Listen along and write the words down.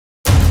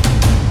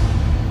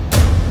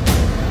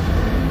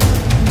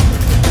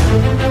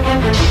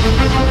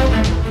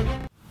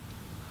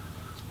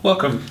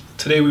Welcome.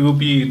 Today we will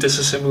be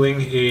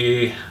disassembling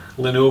a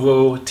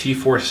Lenovo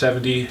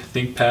T470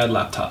 ThinkPad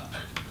laptop.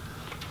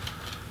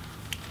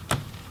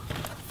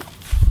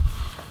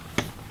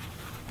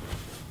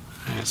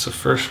 Alright, so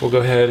first we'll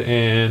go ahead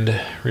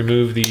and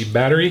remove the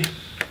battery.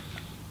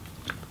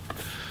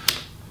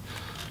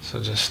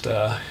 So just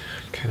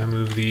kind of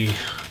move the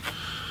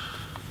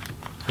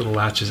little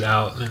latches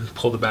out and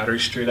pull the battery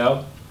straight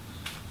out.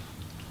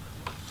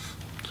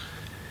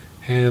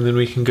 And then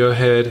we can go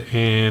ahead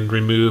and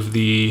remove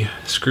the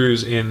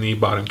screws in the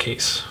bottom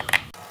case.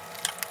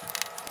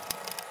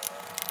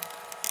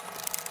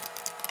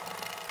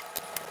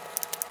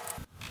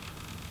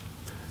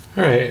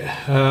 Alright,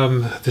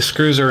 the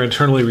screws are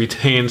internally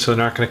retained, so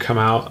they're not going to come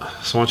out.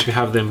 So once you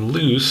have them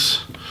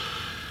loose,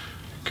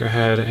 go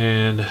ahead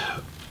and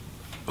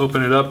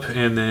open it up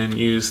and then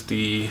use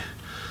the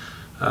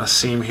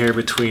seam here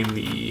between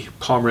the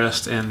palm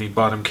rest and the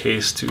bottom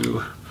case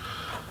to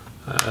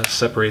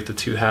separate the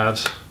two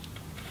halves.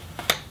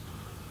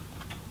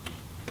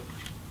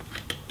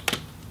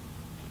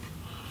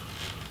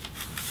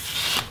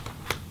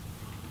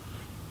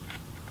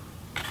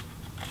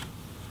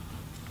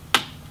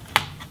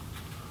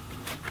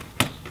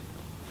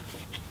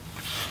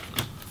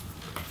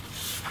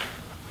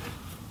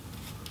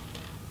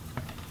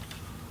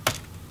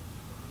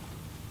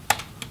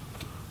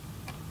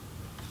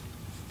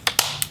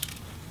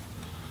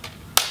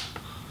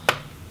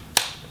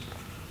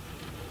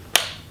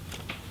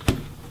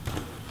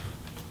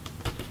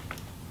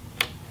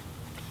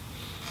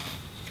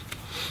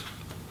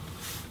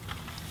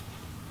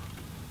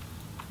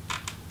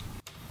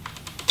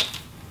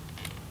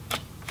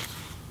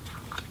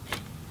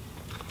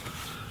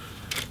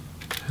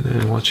 And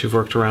then once you've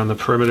worked around the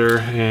perimeter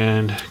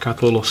and got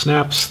the little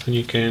snaps, then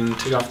you can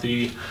take off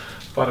the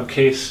bottom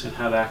case and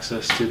have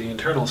access to the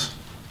internals.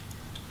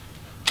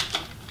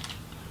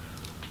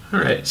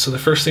 Alright, so the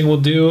first thing we'll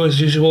do as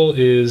usual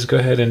is go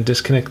ahead and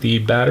disconnect the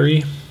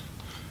battery.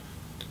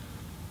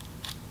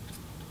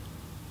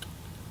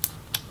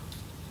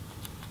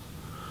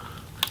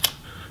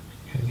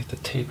 Get the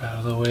tape out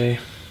of the way.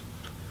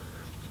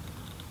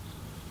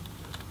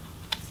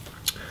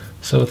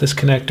 So with this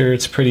connector,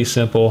 it's pretty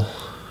simple.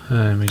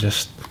 And we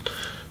just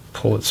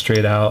pull it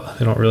straight out.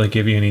 They don't really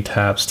give you any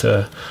tabs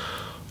to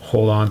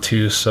hold on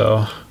to,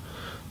 so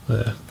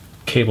the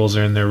cables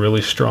are in there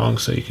really strong,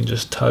 so you can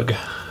just tug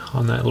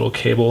on that little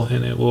cable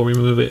and it will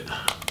remove it.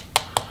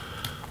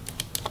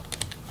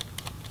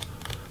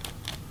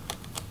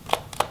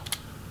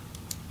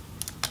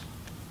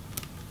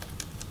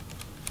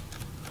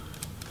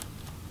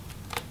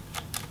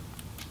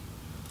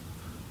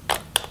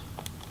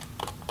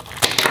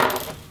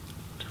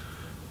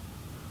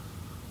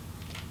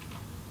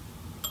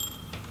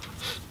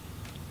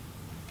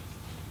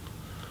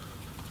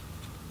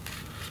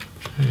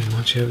 And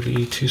once you have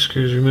the two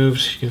screws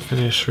removed, you can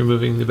finish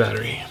removing the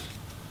battery.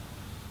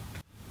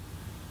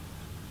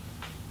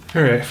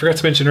 Alright, I forgot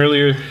to mention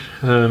earlier,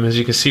 as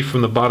you can see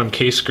from the bottom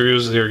case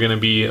screws, they're going to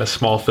be a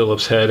small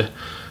Phillips head.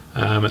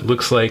 It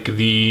looks like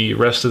the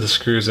rest of the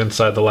screws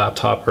inside the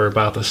laptop are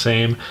about the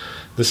same.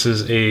 This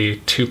is a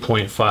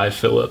 2.5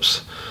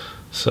 Phillips.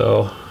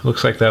 So it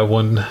looks like that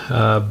one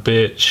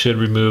bit should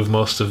remove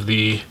most of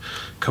the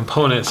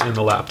components in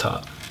the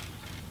laptop.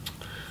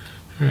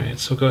 Alright,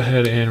 so go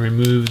ahead and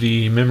remove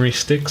the memory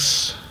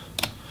sticks.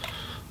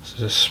 So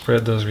just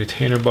spread those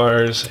retainer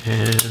bars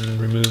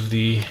and remove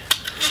the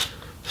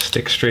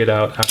stick straight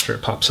out after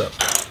it pops up.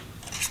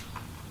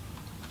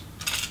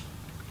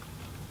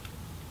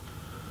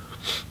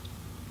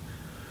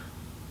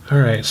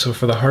 Alright, so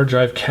for the hard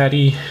drive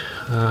caddy,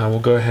 we'll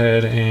go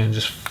ahead and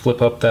just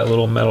flip up that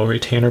little metal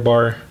retainer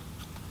bar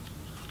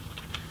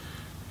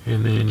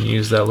and then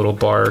use that little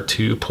bar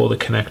to pull the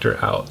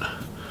connector out.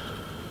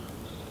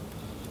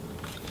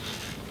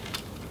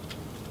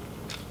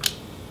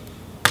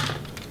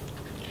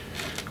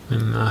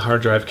 And the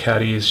hard drive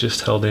caddy is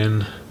just held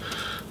in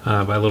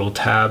by little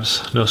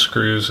tabs, no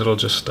screws, it'll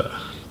just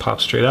pop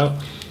straight out.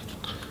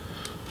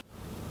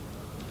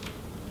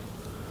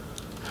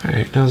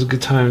 Alright, now's a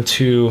good time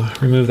to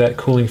remove that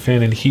cooling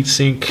fan and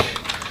heatsink.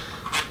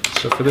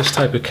 So for this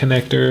type of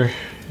connector,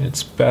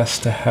 it's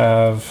best to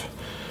have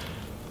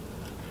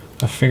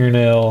a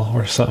fingernail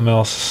or something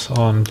else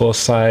on both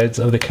sides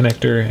of the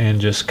connector and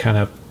just kind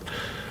of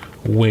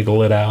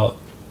wiggle it out.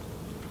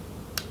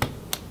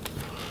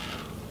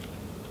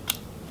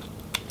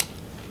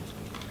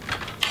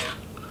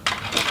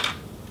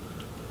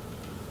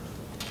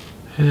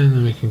 And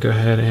then we can go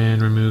ahead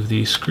and remove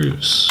these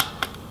screws.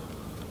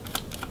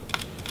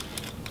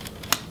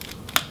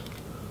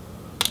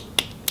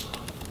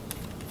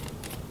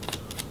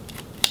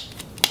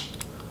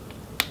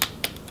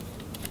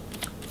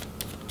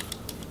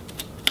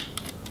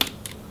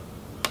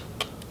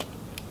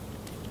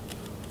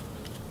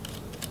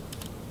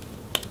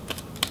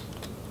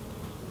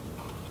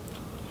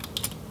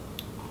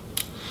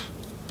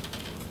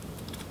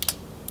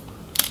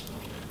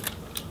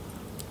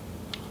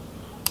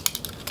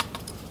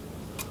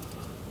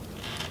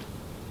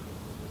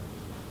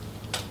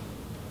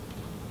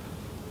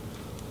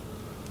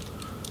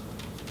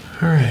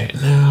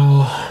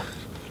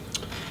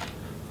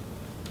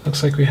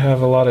 looks like we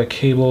have a lot of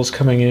cables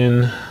coming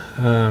in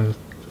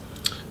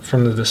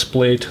from the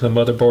display to the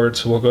motherboard,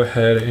 so we'll go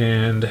ahead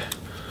and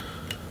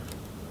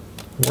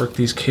work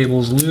these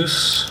cables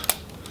loose,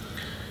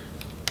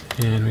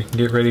 and we can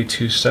get ready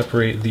to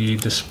separate the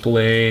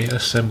display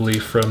assembly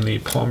from the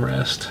palm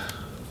rest.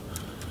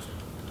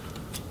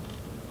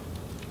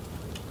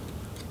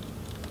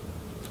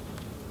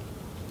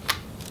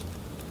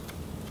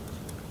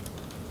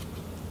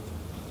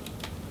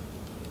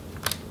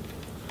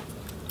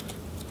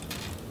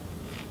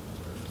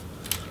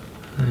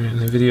 And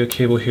the video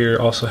cable here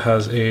also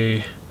has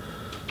a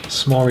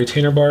small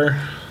retainer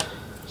bar,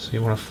 so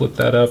you want to flip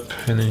that up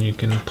and then you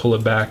can pull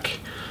it back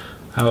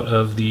out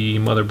of the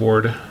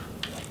motherboard.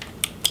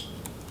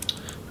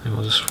 And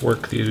we'll just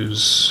work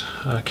these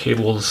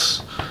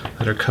cables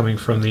that are coming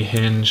from the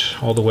hinge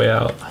all the way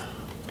out.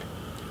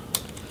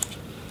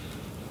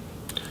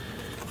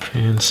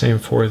 And same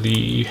for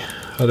the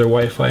other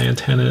Wi-Fi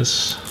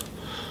antennas.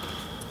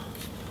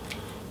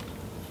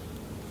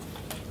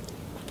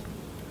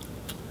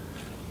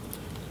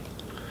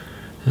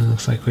 And it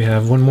looks like we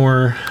have one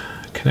more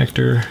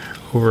connector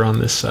over on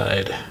this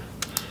side.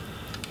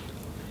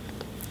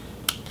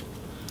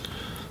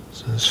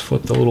 So just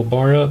flip the little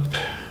bar up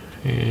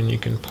and you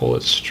can pull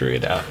it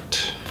straight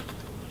out.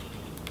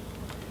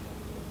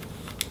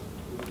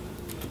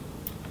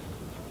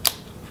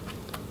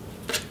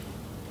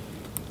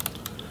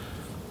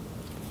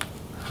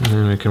 And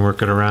then we can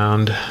work it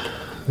around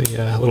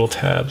the little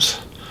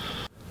tabs.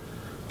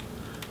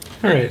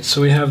 Alright,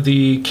 so we have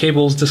the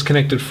cables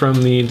disconnected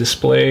from the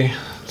display,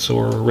 so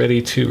we're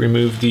ready to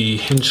remove the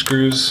hinge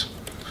screws.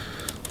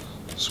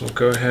 So we'll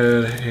go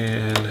ahead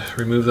and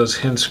remove those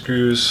hinge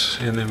screws,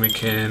 and then we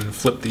can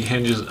flip the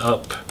hinges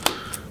up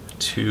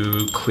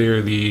to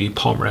clear the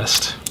palm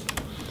rest.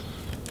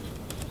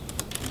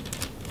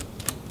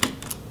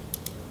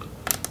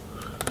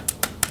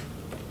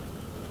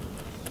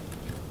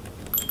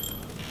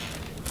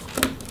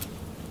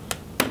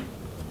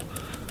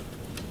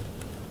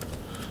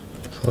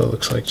 So it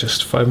looks like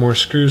just 5 more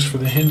screws for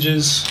the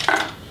hinges.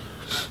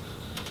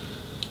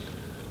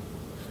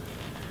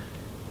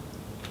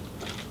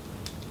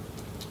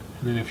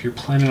 And then if you're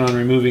planning on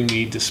removing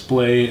the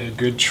display, a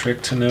good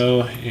trick to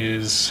know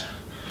is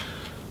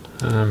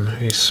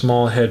a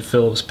small head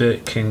Phillips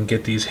bit can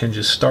get these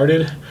hinges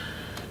started.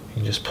 You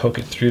can just poke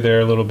it through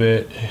there a little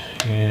bit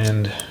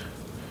and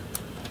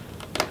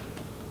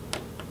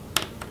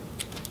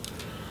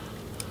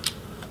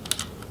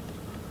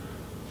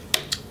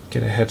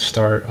get a head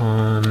start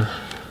on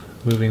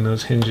moving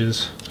those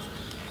hinges.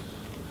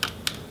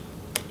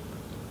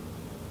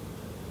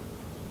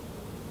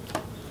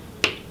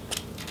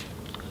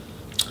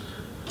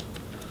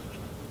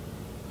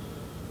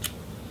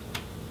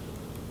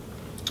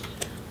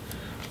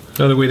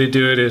 Another way to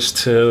do it is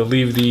to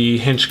leave the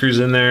hinge screws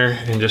in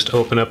there and just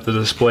open up the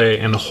display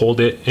and hold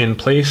it in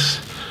place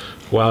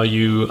while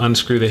you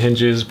unscrew the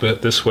hinges,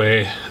 but this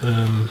way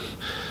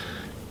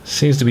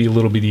seems to be a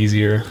little bit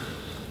easier.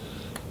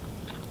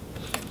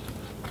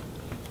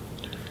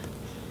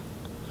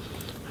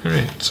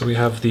 Alright, so we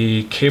have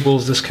the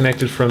cables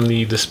disconnected from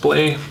the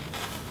display.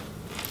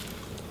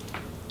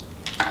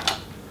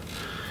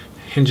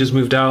 Hinges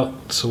moved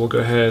out, so we'll go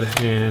ahead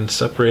and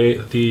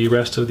separate the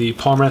rest of the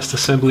palm rest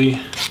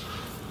assembly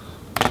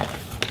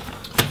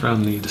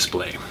from the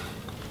display.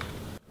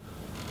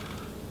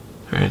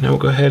 Alright, now we'll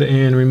go ahead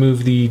and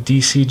remove the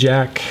DC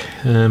jack.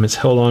 It's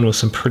held on with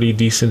some pretty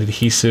decent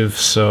adhesive,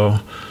 so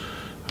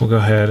we'll go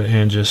ahead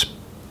and just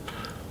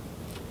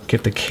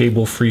get the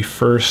cable free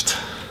first.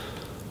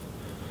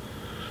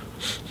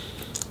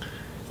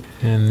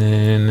 And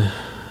then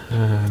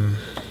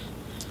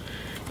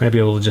might be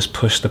able to just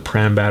push the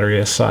pram battery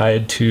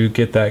aside to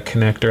get that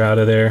connector out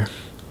of there.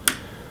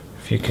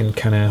 If you can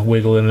kind of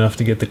wiggle it enough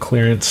to get the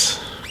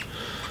clearance,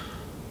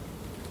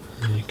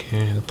 and you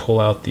can pull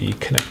out the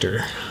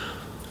connector.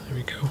 There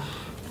we go.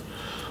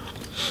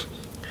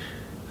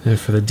 And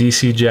for the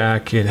DC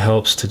jack, it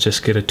helps to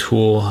just get a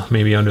tool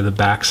maybe under the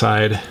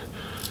backside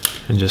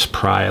and just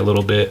pry a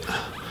little bit.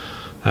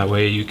 That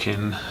way you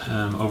can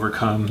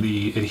overcome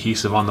the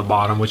adhesive on the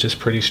bottom, which is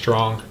pretty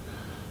strong.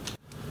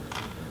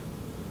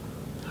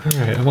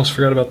 Alright, I almost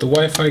forgot about the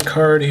Wi-Fi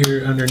card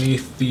here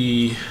underneath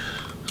the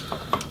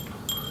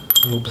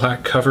little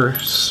black cover,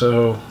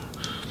 so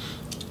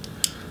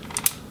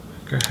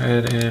go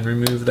ahead and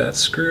remove that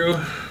screw.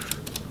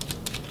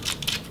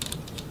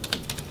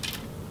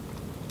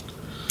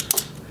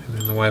 And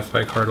then the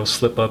Wi-Fi card will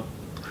slip up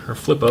or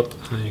flip up,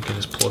 and then you can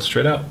just pull it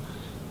straight out.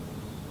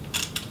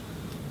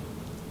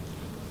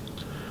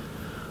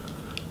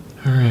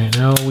 Alright,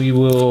 now we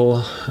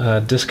will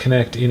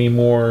disconnect any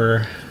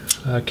more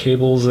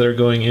cables that are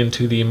going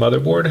into the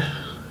motherboard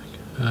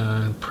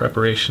in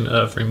preparation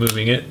of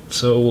removing it.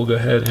 So we'll go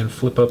ahead and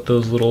flip up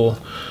those little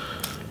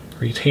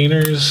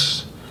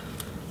retainers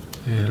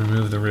and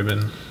remove the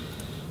ribbon.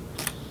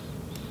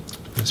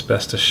 It's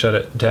best to shut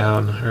it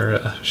down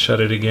or shut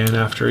it again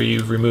after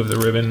you've removed the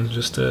ribbon,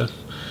 just to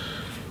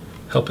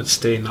help it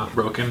stay not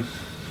broken.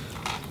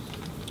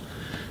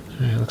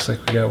 Alright, looks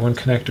like we got one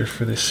connector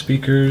for the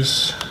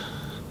speakers.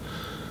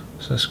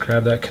 So just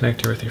grab that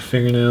connector with your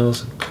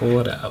fingernails and pull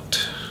it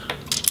out.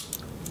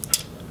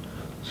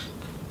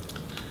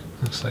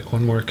 Looks like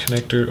one more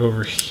connector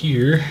over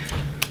here.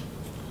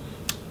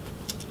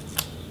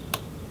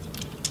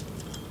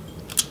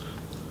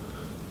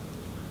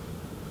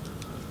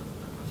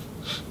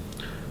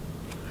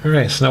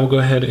 Alright, so now we'll go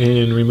ahead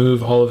and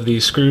remove all of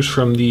these screws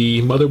from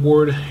the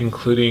motherboard,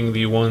 including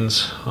the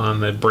ones on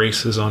the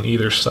braces on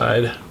either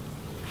side.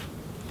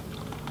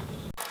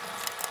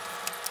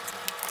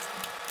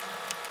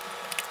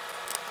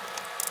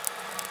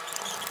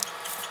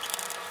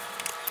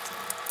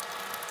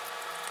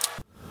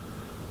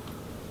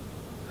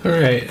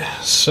 Alright,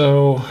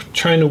 so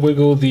trying to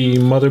wiggle the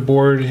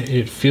motherboard,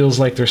 it feels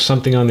like there's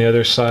something on the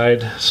other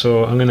side,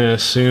 so I'm going to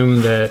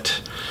assume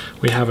that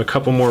we have a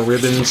couple more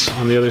ribbons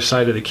on the other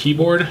side of the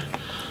keyboard.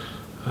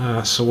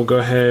 So we'll go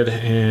ahead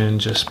and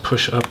just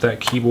push up that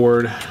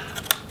keyboard.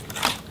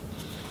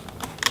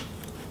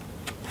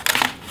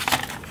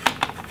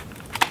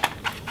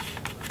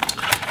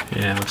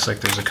 Yeah, it looks like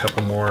there's a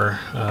couple more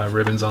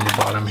ribbons on the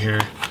bottom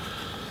here.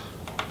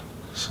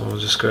 So we'll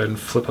just go ahead and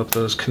flip up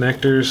those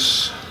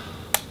connectors.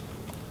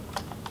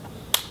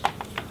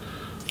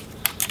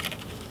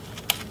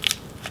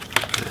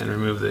 And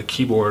remove the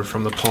keyboard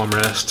from the palm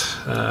rest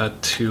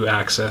to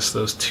access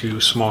those two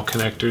small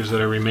connectors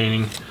that are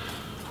remaining.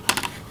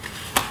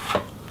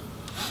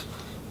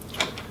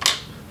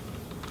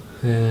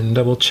 And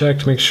double check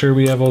to make sure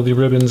we have all the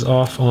ribbons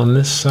off on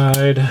this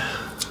side.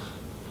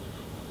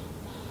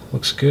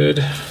 Looks good.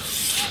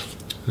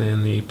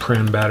 And the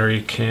Pran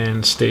battery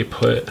can stay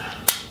put.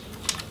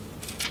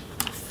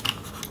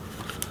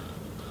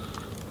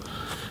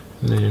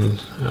 And then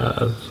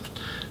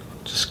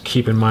just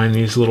keep in mind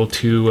these little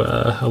two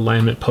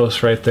alignment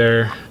posts right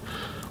there.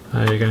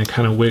 You're going to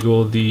kind of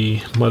wiggle the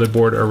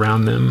motherboard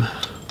around them,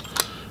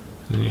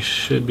 and you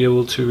should be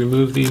able to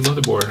remove the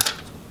motherboard.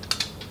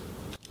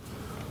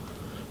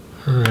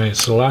 Alright,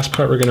 so the last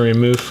part we're going to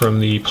remove from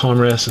the palm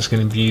rest is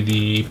going to be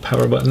the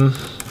power button.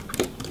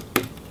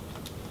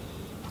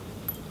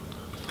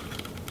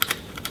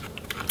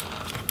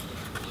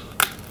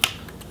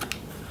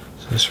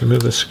 So just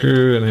remove the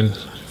screw and then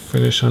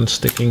finish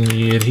unsticking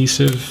the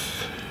adhesive.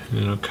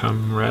 It'll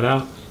come right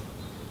out.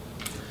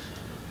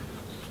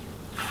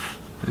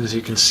 As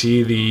you can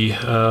see, the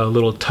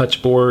little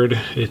touch board,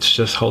 it's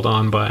just held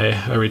on by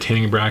a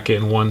retaining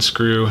bracket and one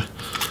screw.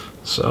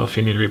 So if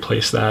you need to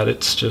replace that,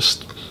 it's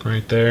just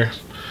right there.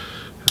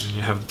 And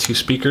you have the two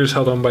speakers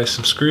held on by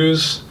some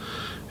screws.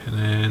 And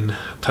then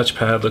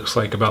touchpad looks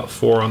like about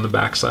 4 on the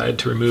back side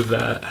to remove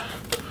that.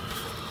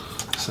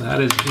 So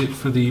that is it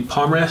for the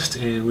palm rest,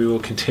 and we will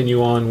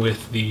continue on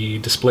with the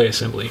display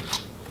assembly.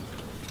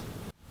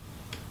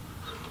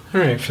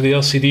 Alright, for the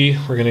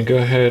LCD, we're going to go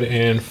ahead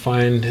and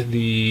find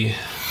the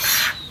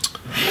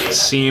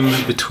seam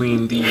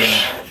between the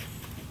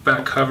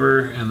back cover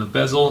and the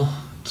bezel.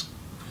 It's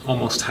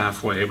almost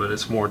halfway, but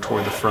it's more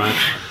toward the front.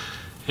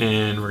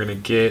 And we're going to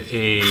get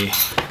a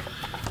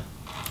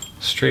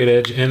straight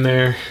edge in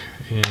there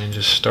and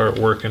just start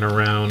working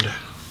around.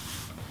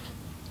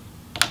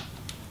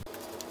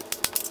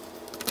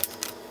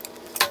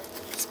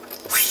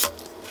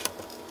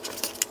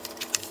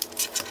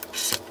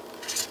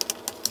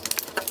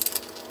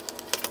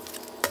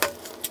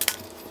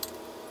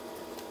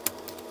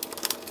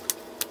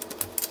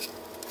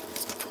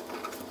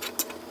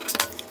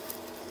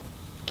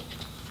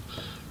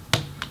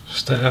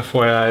 Just a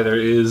FYI, there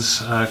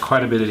is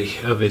quite a bit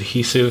of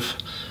adhesive,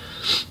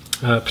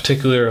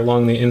 particularly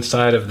along the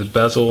inside of the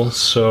bezel,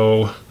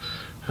 so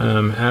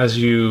as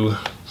you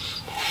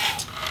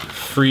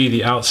free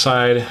the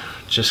outside,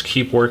 just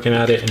keep working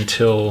at it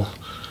until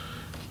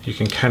you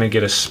can kind of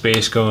get a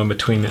space going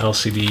between the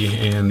LCD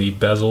and the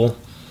bezel.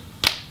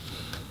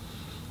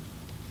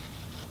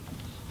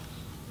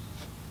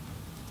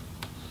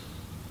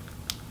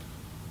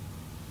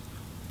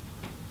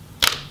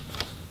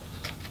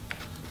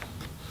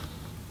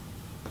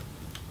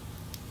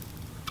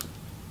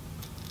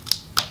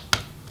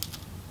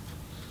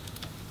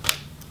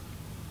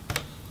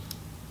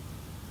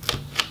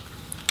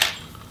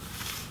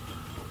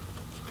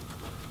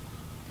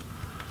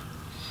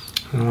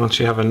 And once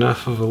you have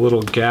enough of a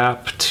little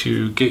gap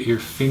to get your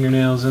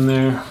fingernails in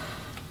there,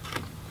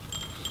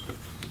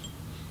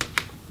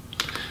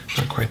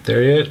 not quite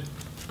there yet.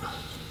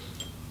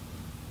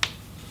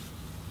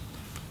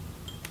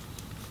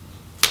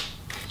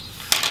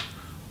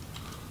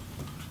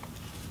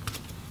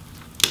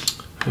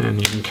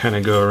 And you can kind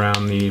of go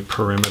around the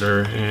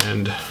perimeter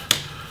and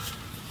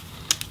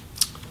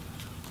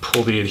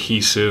pull the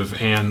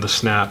adhesive and the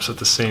snaps at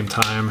the same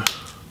time.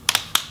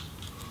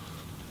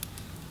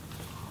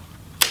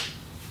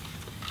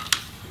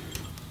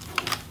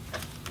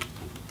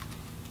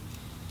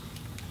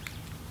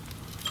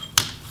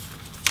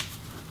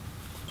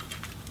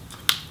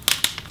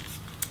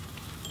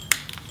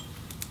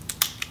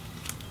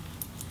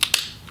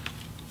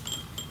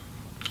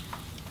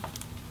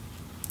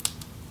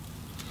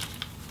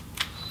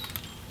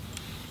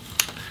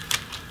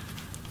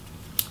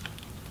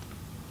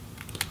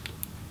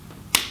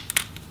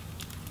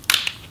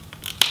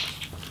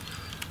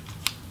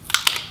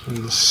 And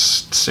the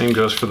same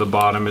goes for the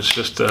bottom. It's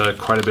just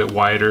quite a bit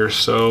wider,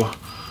 so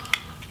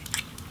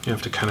you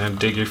have to kind of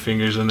dig your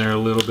fingers in there a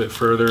little bit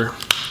further.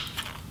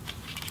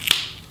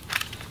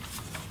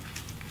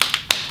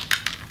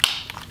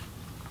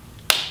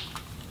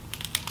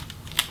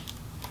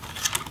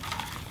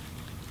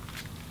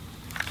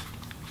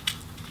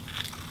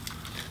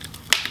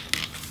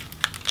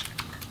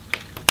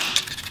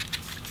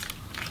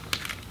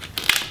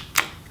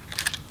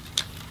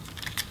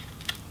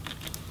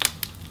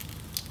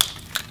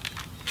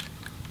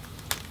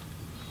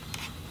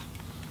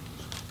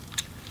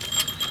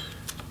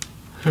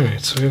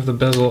 Alright, so we have the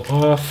bezel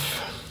off.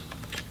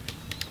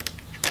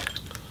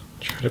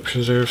 Try to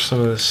preserve some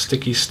of the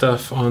sticky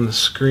stuff on the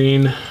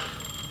screen.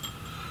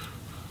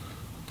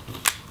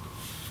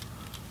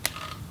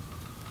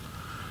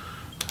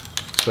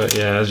 But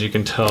yeah, as you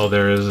can tell,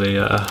 there is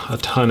a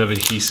ton of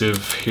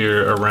adhesive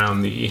here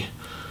around the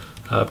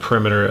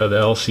perimeter of the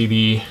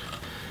LCD,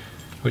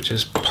 which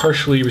is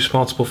partially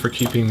responsible for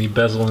keeping the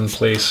bezel in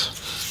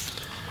place.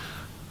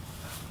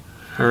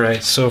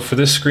 Alright, so for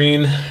this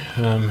screen,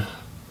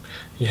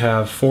 you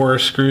have 4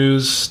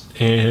 screws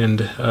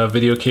and a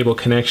video cable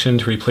connection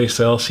to replace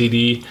the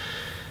LCD,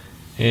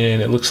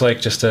 and it looks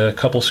like just a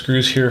couple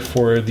screws here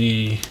for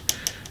the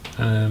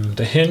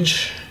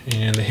hinge,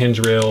 and the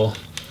hinge rail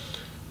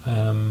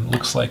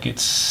looks like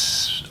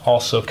it's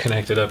also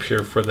connected up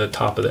here for the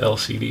top of the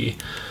LCD.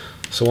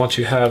 So once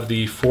you have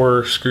the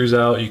 4 screws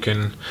out, you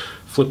can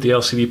flip the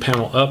LCD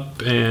panel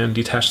up and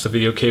detach the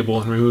video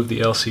cable and remove the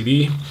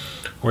LCD,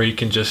 or you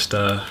can just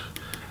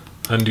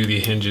undo the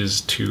hinges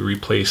to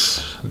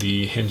replace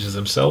the hinges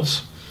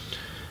themselves.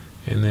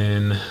 And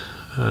then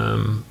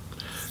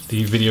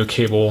the video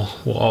cable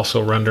will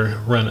also run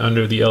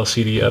under the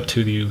LCD up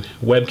to the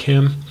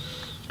webcam.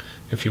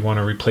 If you want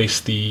to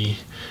replace the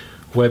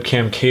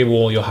webcam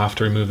cable, you'll have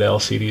to remove the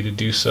LCD to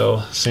do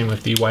so. Same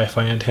with the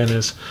Wi-Fi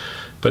antennas,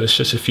 but it's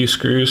just a few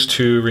screws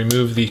to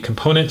remove the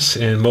components,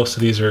 and most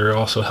of these are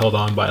also held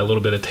on by a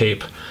little bit of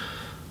tape.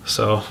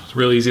 So it's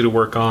really easy to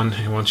work on,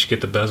 and once you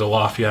get the bezel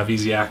off, you have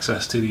easy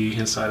access to the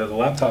inside of the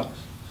laptop.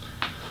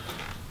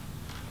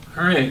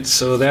 Alright,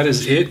 so that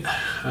is it.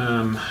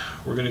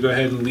 We're going to go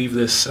ahead and leave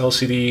this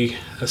LCD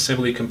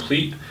assembly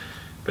complete,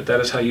 but that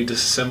is how you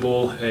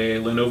disassemble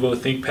a Lenovo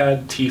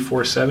ThinkPad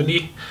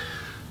T470.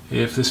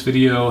 If this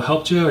video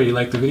helped you or you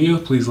liked the video,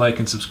 please like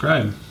and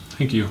subscribe.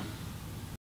 Thank you.